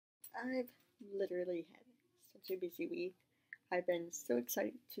I've literally had such a busy week. I've been so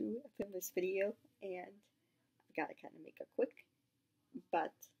excited to film this video, and I gotta kind of make it quick,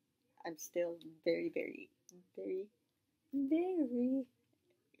 but I'm still very, very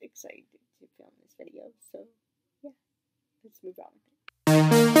excited to film this video. So, yeah, let's move on with it.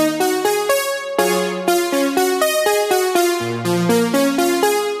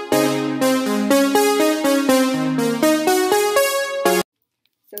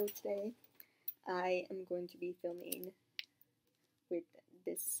 So today, I am going to be filming with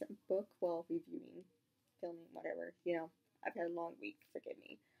this book, while reviewing, filming, whatever, I've had a long week, forgive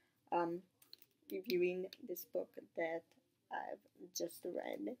me. Reviewing this book that I've just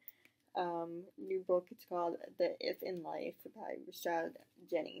read. New book, it's called The If in Life by Rashad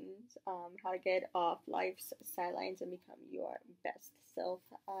Jennings. How to get off life's sidelines and become your best self.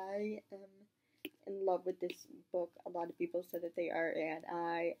 I am in love with this book. A lot of people said that they are, and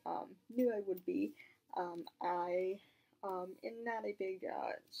I knew I would be. I am not a big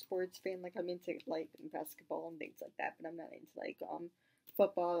sports fan. Like, I'm into like basketball and things like that, but I'm not into like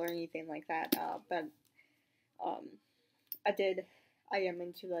football or anything like that. But I am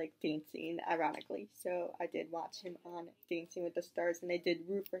into like dancing, ironically. So I did watch him on Dancing with the Stars, and I did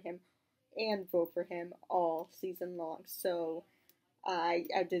root for him and vote for him all season long. So I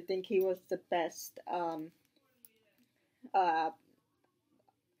did think he was the best. I don't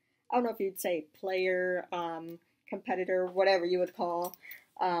know if you'd say player, competitor, whatever you would call,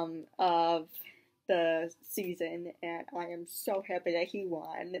 of the season, and I am so happy that he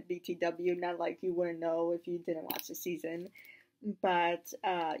won BTW. Not like you wouldn't know if you didn't watch the season, but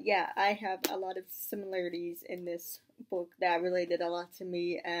yeah, I have a lot of similarities in this book that related a lot to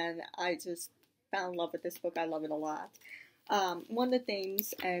me, and I just fell in love with this book. I love it a lot. One of the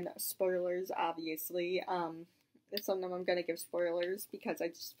things, and spoilers, obviously, some of them I'm gonna give spoilers because I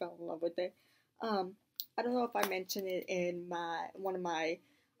just fell in love with it. I don't know if I mentioned it in one of my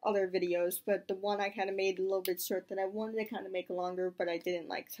other videos, but the one I kind of made a little bit short that I wanted to kind of make longer, but I didn't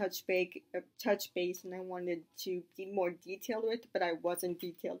like touch base, and I wanted to be more detailed with, but I wasn't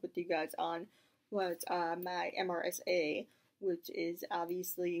detailed with you guys on, was my MRSA, which is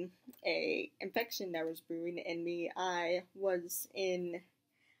obviously a infection that was brewing in me. I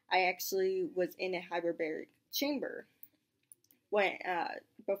actually was in a hyperbaric chamber when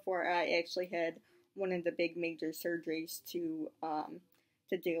before I actually had one of the big major surgeries to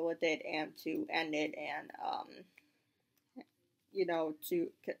deal with it and to end it, and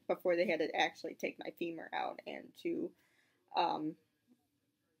before they had to actually take my femur out and to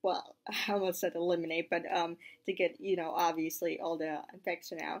well, I almost said eliminate, but to get obviously all the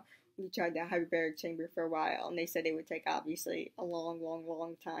infection out. We tried the hyperbaric chamber for a while, and they said it would take obviously a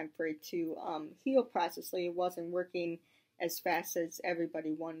long time for it to heal processly. It wasn't working as fast as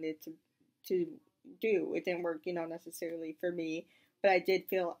everybody wanted it to do. It didn't work, necessarily for me, but I did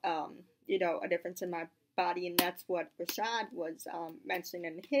feel, a difference in my body, and that's what Rashad was mentioning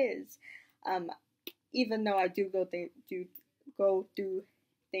in his. Even though I do go through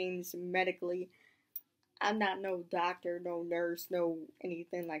things medically, I'm not no doctor, no nurse, no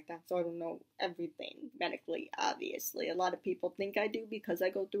anything like that, so I don't know everything medically, obviously. A lot of people think I do because I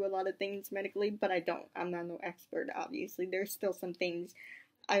go through a lot of things medically, but I don't. I'm not no expert, obviously. There's still some things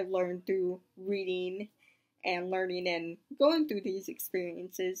I learned through reading and learning and going through these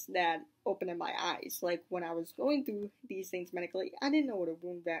experiences that opened up my eyes. Like, when I was going through these things medically, I didn't know what a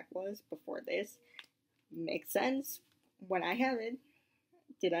wound vac was before this. Makes sense. When I have it,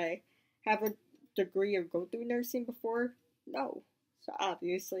 did I have a degree or go through nursing before? No. So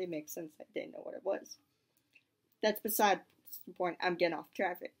obviously it makes sense I didn't know what it was. That's beside the point. I'm getting off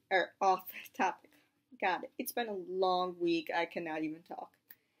topic. God, it's been a long week. I cannot even talk.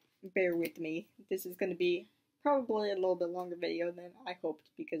 Bear with me. This is going to be probably a little bit longer video than I hoped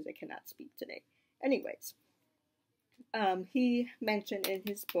because I cannot speak today. Anyways, he mentioned in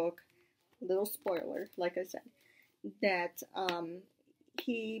his book, little spoiler, like I said, that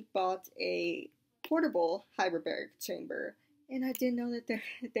he bought a portable hyperbaric chamber, and I didn't know that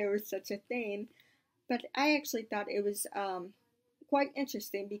there was such a thing, but I actually thought it was quite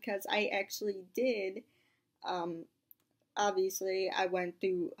interesting because I actually did, obviously I went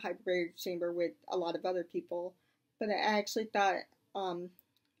through hyperbaric chamber with a lot of other people, but I actually thought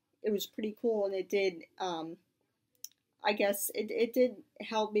it was pretty cool, and it did, I guess it did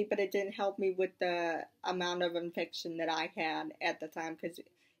help me, but it didn't help me with the amount of infection that I had at the time, because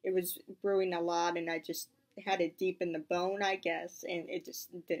it was brewing a lot, and I just had it deep in the bone, I guess, and it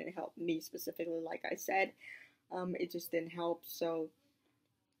just didn't help me specifically, like I said. It just didn't help, so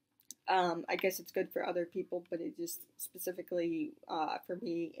I guess it's good for other people, but it just specifically for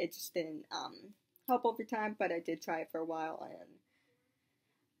me, it just didn't help over time. But I did try it for a while,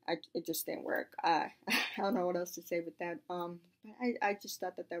 and it just didn't work. I don't know what else to say with that. But I just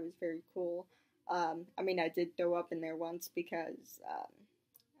thought that that was very cool. I mean, I did throw up in there once because I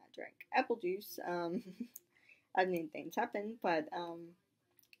drank apple juice. I mean, things happen, but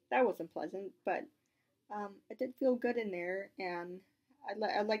that wasn't pleasant. But I did feel good in there, and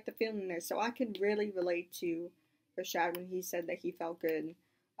I like the feeling in there. So I can really relate to Rashad when he said that he felt good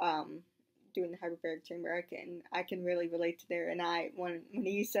doing the hyperbaric chamber. I can really relate to there. And when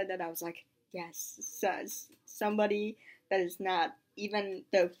he said that, I was like, yes, says somebody that is not, even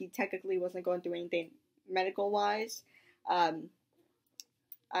though he technically wasn't going through anything medical wise,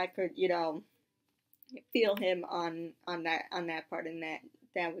 I could, feel him on that part, and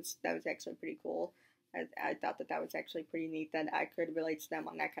that was actually pretty cool. I thought that was actually pretty neat that I could relate to them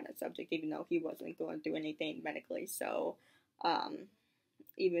on that kind of subject, even though he wasn't going through anything medically. So,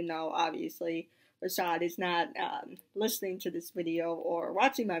 even though obviously Rashad is not listening to this video or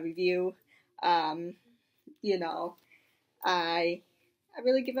watching my review, you know, I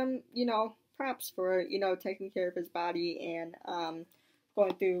really give him, props for, taking care of his body and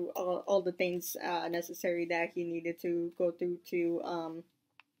going through all the things necessary that he needed to go through to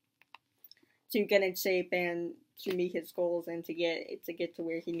get in shape and to meet his goals and to get to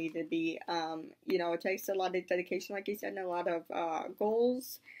where he needed to be. It takes a lot of dedication, like he said, and a lot of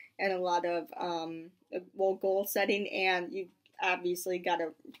goals and a lot of goal setting, and you obviously got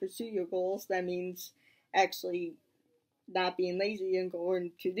to pursue your goals. That means actually not being lazy and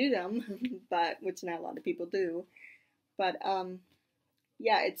going to do them, but which not a lot of people do. But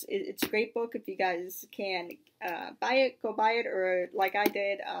yeah, it's a great book. If you guys can buy it, go buy it, or like I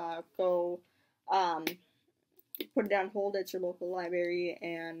did, go put it on hold at your local library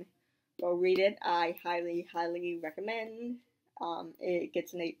and go read it. I highly, highly recommend. It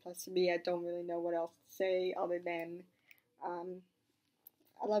gets an 8+ to me. I don't really know what else to say other than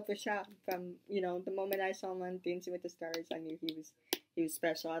I love Rashad. From the moment I saw him on Dancing with the Stars, I knew he was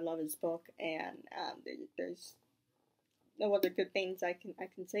special. I love his book, and there's no other good things I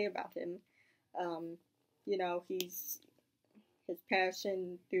can say about him. His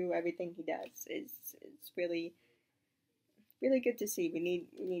passion through everything he does is really, really good to see. We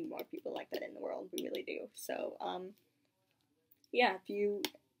need more people like that in the world. We really do. So yeah, if you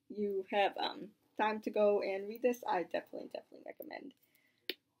have time to go and read this, I definitely recommend.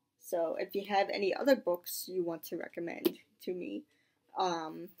 So if you have any other books you want to recommend to me,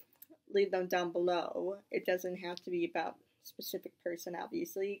 leave them down below. It doesn't have to be about a specific person,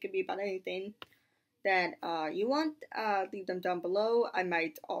 obviously. It could be about anything that you want. Leave them down below. I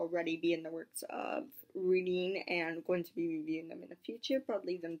might already be in the works of reading and going to be reviewing them in the future, but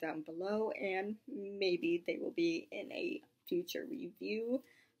leave them down below, and maybe they will be in a future review.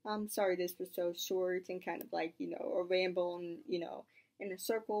 Sorry this was so short and kind of like, a ramble and, in a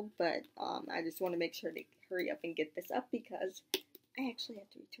circle, but I just want to make sure to hurry up and get this up because I actually have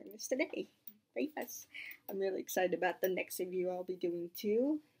to return this today. But yes, I'm really excited about the next review I'll be doing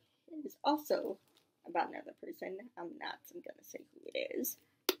too. It is also about another person. I'm not gonna say who it is.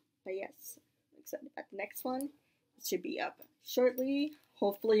 But yes, I'm excited about the next one. It should be up shortly.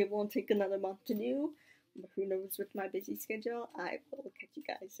 Hopefully it won't take another month to do. But who knows with my busy schedule. I will catch you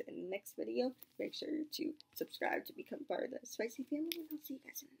guys in the next video. Make sure to subscribe to become part of the Spicy family, and I'll see you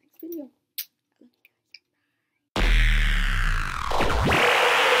guys in the next video.